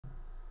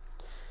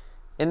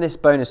In this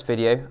bonus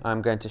video,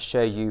 I'm going to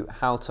show you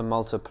how to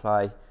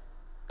multiply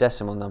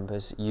decimal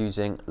numbers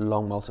using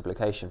long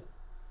multiplication.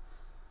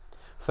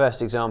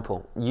 First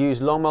example,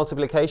 use long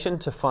multiplication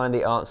to find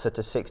the answer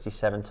to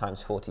 67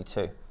 times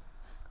 42.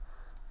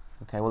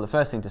 Okay, well, the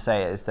first thing to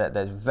say is that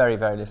there's very,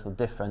 very little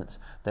difference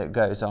that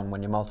goes on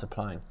when you're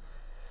multiplying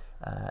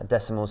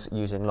decimals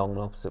using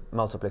long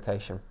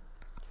multiplication.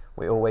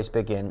 We always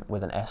begin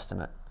with an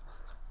estimate.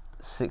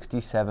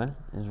 67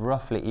 is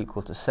roughly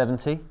equal to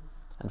 70,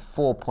 and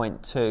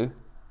 4.2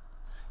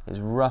 is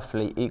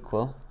roughly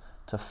equal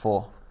to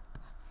 4.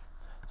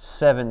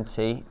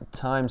 70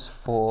 times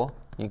 4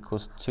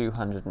 equals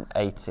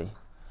 280.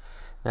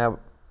 Now,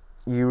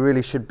 you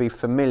really should be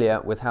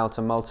familiar with how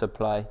to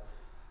multiply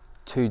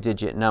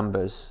two-digit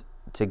numbers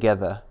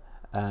together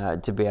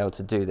to be able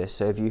to do this.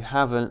 So if you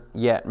haven't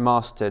yet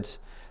mastered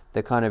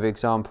the kind of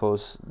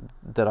examples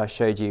that I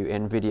showed you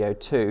in video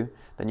 2,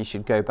 then you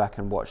should go back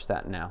and watch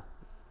that now.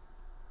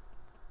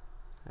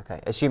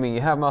 Okay, assuming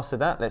you have mastered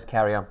that, let's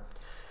carry on.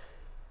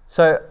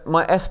 So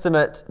my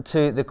estimate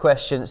to the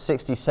question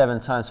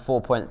 67 times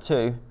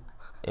 4.2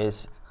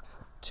 is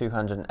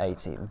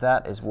 280.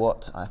 That is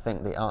what I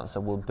think the answer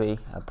will be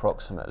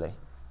approximately.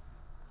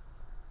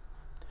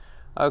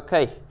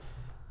 Okay,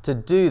 to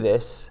do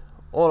this,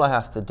 all I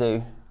have to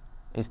do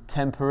is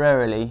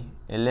temporarily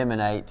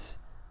eliminate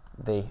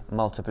the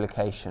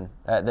multiplication,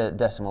 the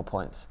decimal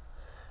points,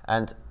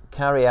 and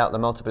carry out the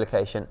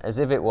multiplication as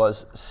if it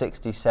was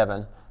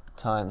 67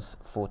 times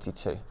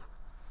 42.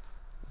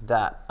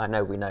 That I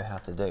know we know how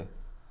to do.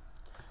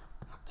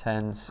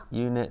 Tens,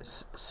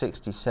 units,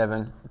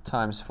 67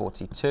 times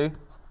 42.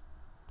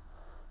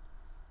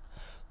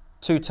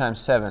 2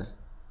 times 7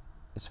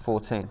 is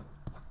 14.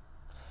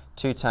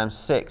 2 times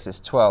 6 is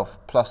 12,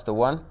 plus the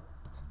 1,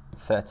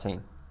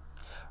 13.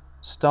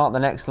 Start the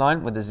next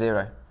line with a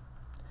 0.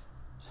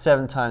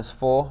 7 times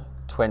 4,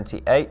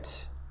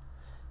 28.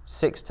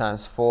 6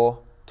 times 4,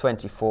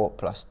 24,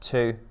 plus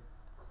 2,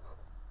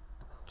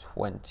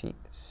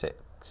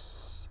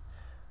 26.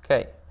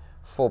 Okay,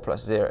 4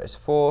 plus 0 is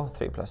 4,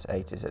 3 plus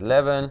 8 is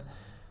 11,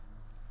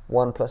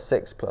 1 plus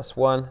 6 plus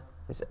 1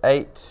 is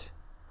 8,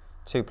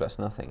 2 plus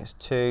nothing is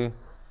 2,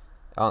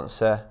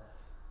 answer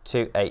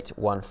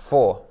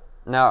 2814.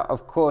 Now,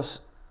 of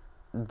course,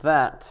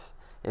 that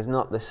is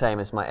not the same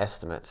as my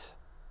estimate.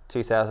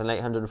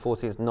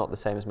 2,840 is not the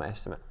same as my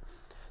estimate.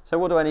 So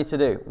what do I need to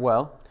do?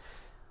 Well,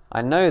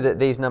 I know that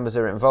these numbers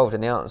are involved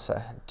in the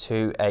answer,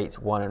 2,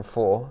 8, 1 and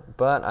 4,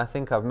 but I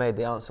think I've made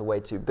the answer way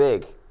too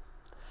big.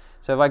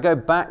 So if I go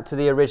back to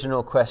the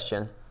original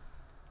question,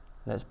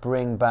 let's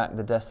bring back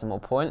the decimal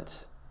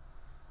point.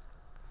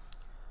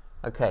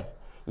 Okay,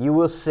 you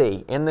will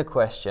see in the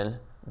question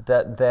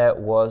that there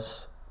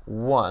was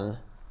one,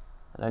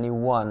 and only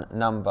one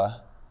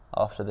number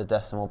after the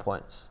decimal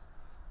points.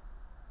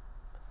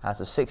 Out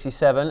of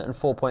 67 and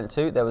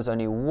 4.2, there was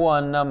only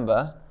one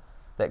number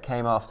that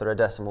came after a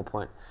decimal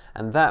point.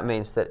 And that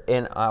means that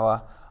in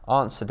our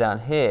answer down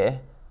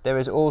here, there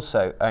is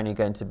also only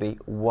going to be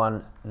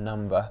one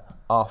number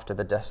after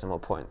the decimal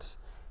points.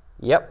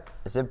 Yep,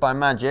 as if by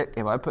magic,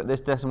 if I put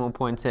this decimal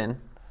point in,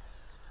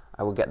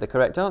 I will get the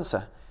correct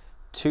answer,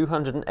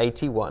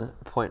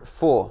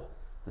 281.4.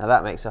 Now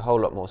that makes a whole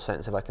lot more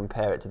sense if I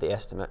compare it to the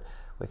estimate.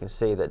 We can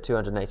see that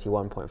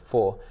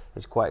 281.4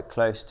 is quite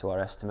close to our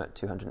estimate,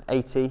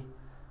 280, and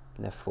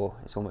therefore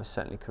it's almost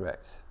certainly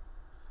correct.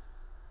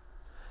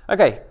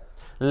 Okay,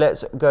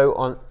 let's go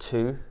on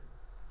to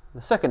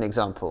the second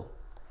example.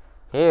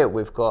 Here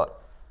we've got a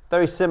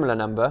very similar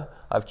number.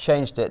 I've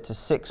changed it to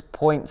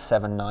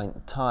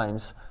 6.79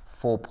 times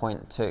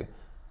 4.2.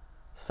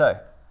 So,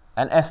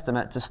 an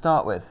estimate to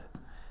start with.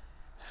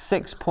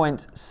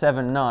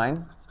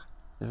 6.79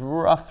 is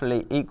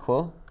roughly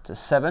equal to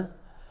 7.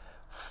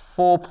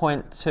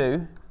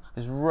 4.2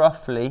 is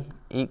roughly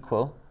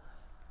equal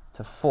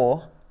to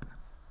 4.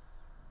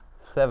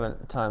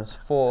 7 times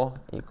 4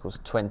 equals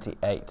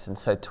 28, and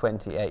so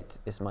 28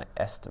 is my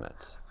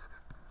estimate.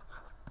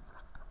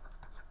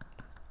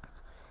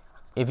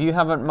 If you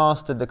haven't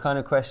mastered the kind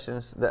of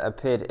questions that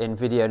appeared in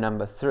video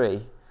number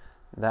 3,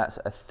 that's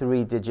a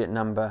 3-digit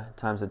number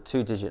times a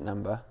 2-digit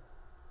number,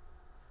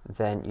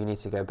 then you need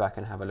to go back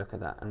and have a look at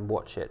that and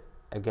watch it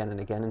again and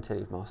again until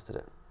you've mastered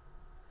it.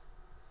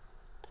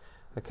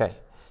 Okay,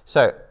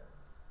 so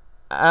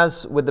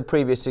as with the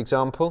previous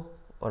example,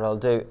 what I'll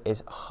do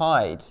is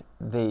hide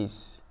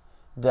these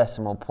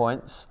decimal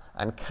points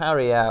and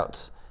carry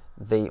out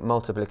the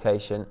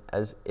multiplication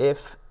as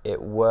if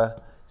it were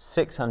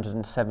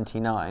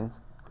 679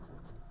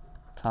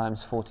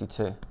 times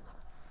 42.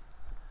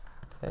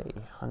 Okay,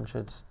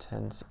 hundreds,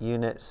 tens,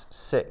 units,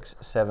 6,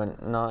 7,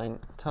 9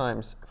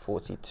 times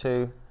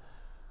 42.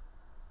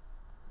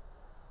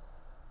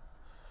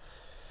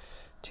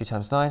 2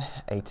 times 9,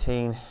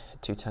 18.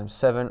 2 times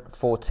 7,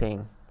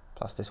 14.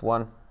 Plus this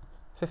 1,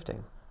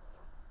 15.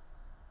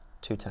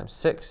 2 times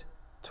 6,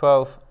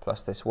 12.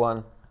 Plus this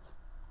 1,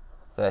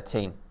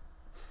 13.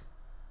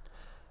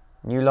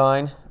 New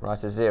line,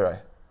 write a 0.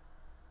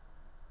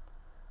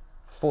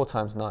 4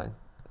 times 9,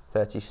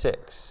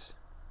 36.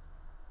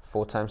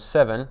 4 times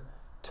 7,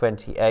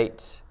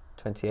 28.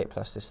 28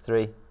 plus this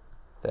 3,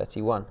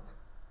 31.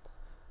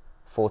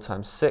 4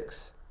 times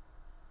 6,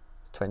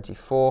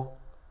 24,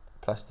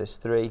 plus this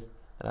 3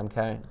 that I'm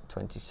carrying,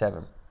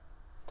 27.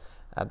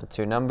 Add the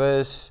two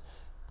numbers,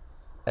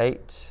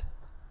 8,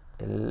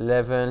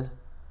 11,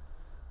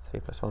 3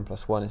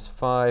 plus 1 is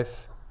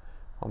 5,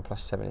 1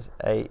 plus 7 is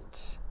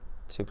 8,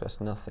 2 plus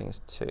nothing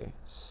is 2.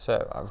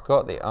 So I've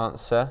got the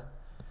answer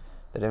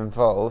that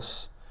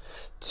involves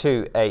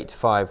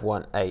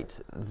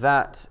 28518.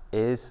 That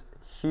is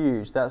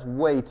huge. That's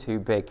way too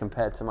big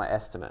compared to my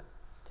estimate.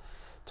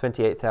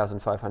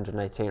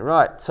 28,518.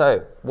 Right,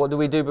 so what did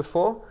we do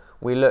before?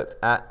 We looked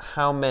at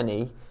how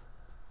many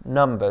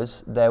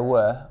numbers there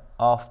were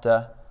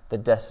after the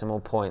decimal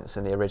points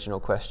in the original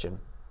question.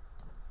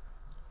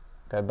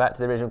 Going back to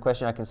the original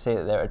question, I can see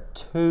that there are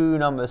 2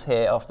 numbers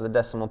here after the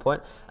decimal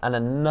point and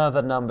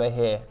another number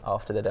here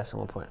after the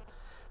decimal point.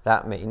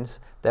 That means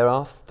there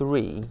are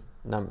 3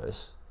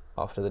 numbers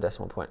after the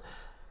decimal point.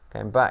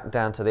 Going back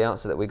down to the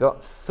answer that we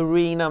got,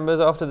 3 numbers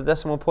after the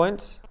decimal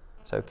point.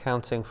 So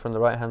counting from the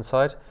right hand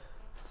side,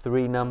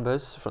 3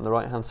 numbers from the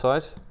right hand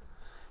side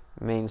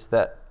means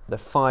that the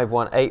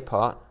 518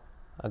 part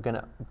are going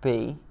to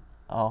be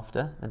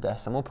after the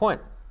decimal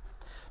point.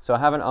 So I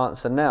have an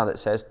answer now that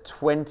says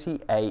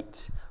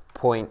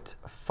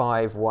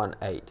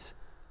 28.518.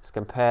 Let's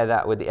compare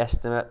that with the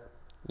estimate.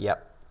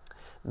 Yep,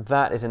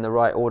 that is in the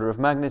right order of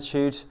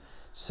magnitude.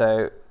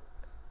 So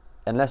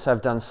unless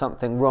I've done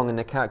something wrong in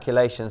the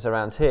calculations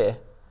around here,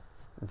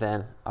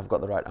 then I've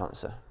got the right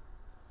answer.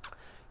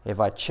 If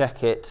I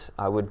check it,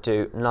 I would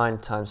do 9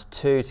 times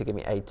 2 to give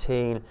me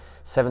 18,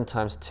 7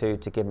 times 2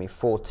 to give me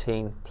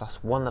 14,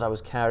 plus 1 that I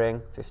was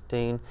carrying,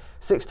 15,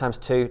 6 times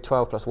 2,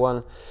 12 plus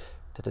 1,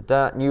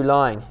 new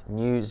line,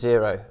 new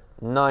 0,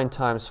 9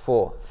 times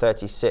 4,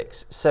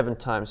 36, 7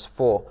 times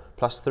 4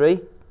 plus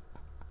 3,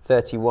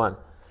 31,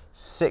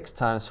 6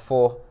 times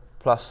 4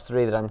 plus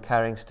 3 that I'm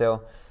carrying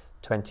still,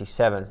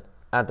 27.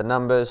 Add the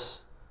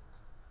numbers,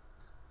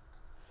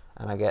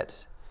 and I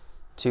get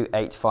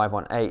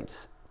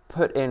 28518.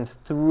 Put in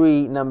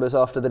 3 numbers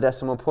after the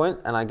decimal point,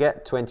 and I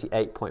get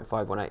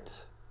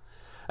 28.518.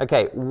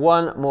 Okay,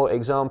 one more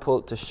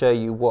example to show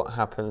you what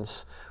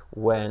happens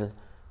when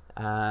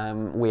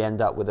we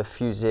end up with a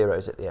few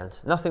zeros at the end.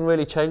 Nothing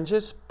really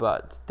changes,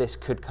 but this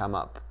could come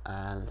up,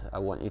 and I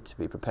want you to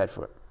be prepared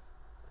for it.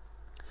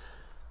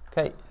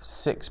 Okay,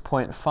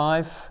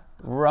 6.5.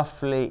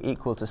 roughly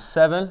equal to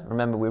 7.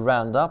 Remember, we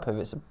round up if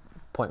it's a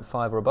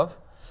 0.5 or above.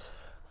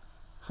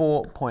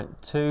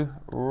 4.2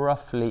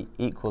 roughly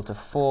equal to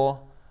 4.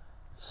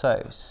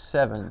 So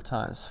 7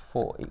 times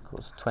 4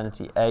 equals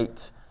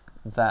 28.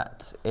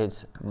 That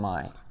is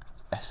my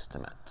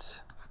estimate.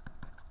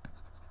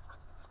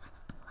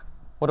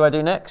 What do I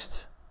do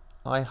next?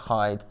 I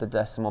hide the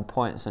decimal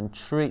points and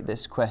treat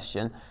this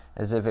question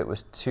as if it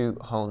was 2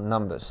 whole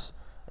numbers,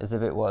 as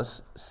if it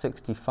was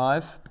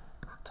 65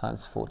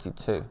 times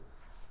 42.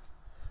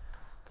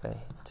 Okay,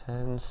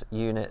 tens,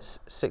 units,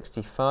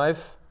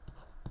 65,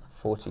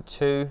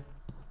 42,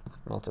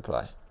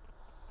 multiply.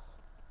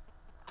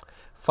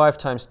 5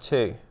 times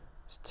 2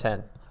 is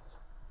 10.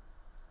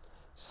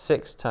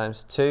 6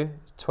 times 2 is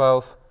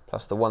 12,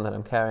 plus the 1 that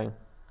I'm carrying,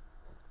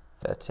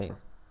 13.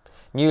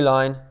 New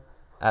line,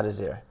 add a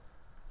 0.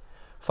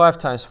 5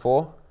 times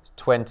 4 is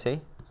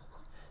 20.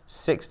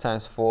 6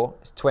 times 4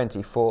 is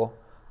 24,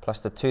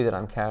 plus the 2 that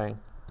I'm carrying,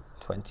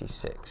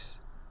 26.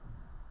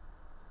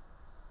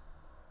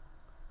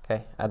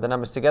 Okay, add the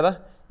numbers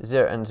together.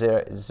 0 and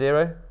 0 is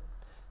 0.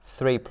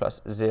 3 plus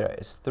 0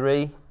 is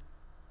 3.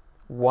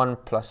 1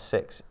 plus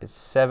 6 is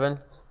 7.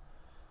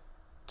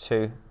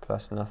 2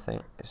 plus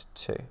nothing is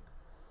 2. So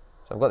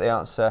I've got the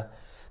answer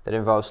that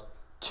involves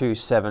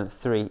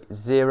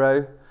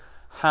 2730.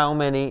 How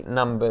many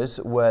numbers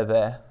were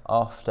there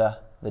after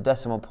the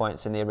decimal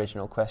points in the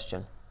original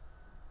question?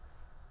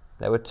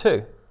 There were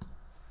 2.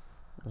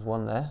 There's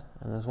 1 there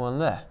and there's 1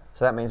 there.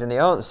 So that means in the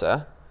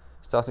answer,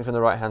 starting from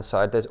the right hand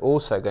side, there's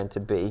also going to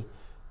be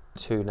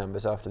 2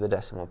 numbers after the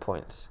decimal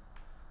points.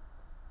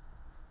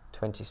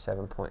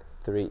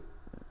 27.30.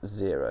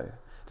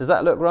 Does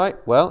that look right?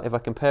 Well, if I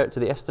compare it to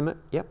the estimate,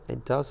 yep,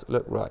 it does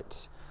look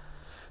right.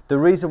 The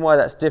reason why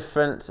that's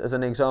different, as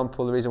an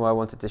example, the reason why I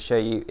wanted to show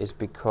you is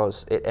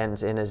because it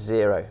ends in a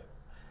 0.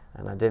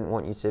 And I didn't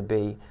want you to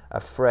be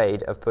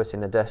afraid of putting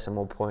the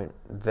decimal point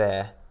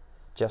there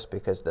just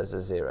because there's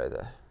a 0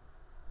 there.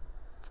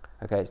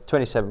 Okay,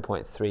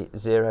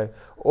 27.30,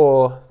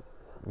 or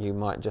you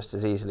might just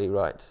as easily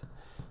write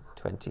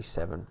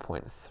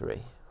 27.3.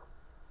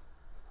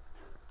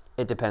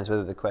 It depends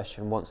whether the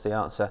question wants the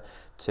answer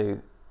to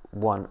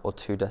 1 or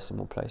 2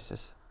 decimal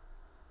places.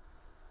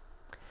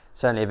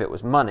 Certainly, if it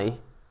was money,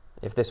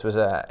 if this was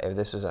a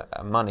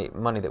money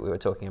that we were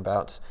talking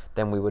about,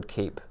 then we would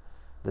keep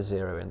the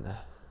 0 in there.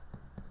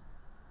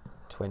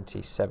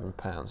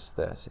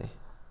 £27.30.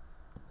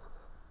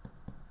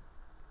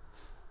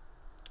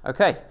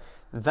 Okay,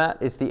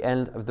 that is the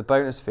end of the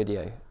bonus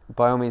video.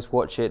 By all means,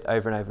 watch it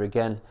over and over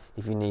again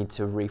if you need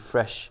to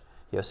refresh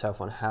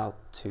yourself on how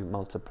to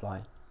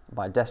multiply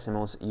by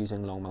decimals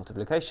using long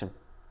multiplication.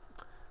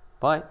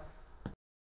 Bye.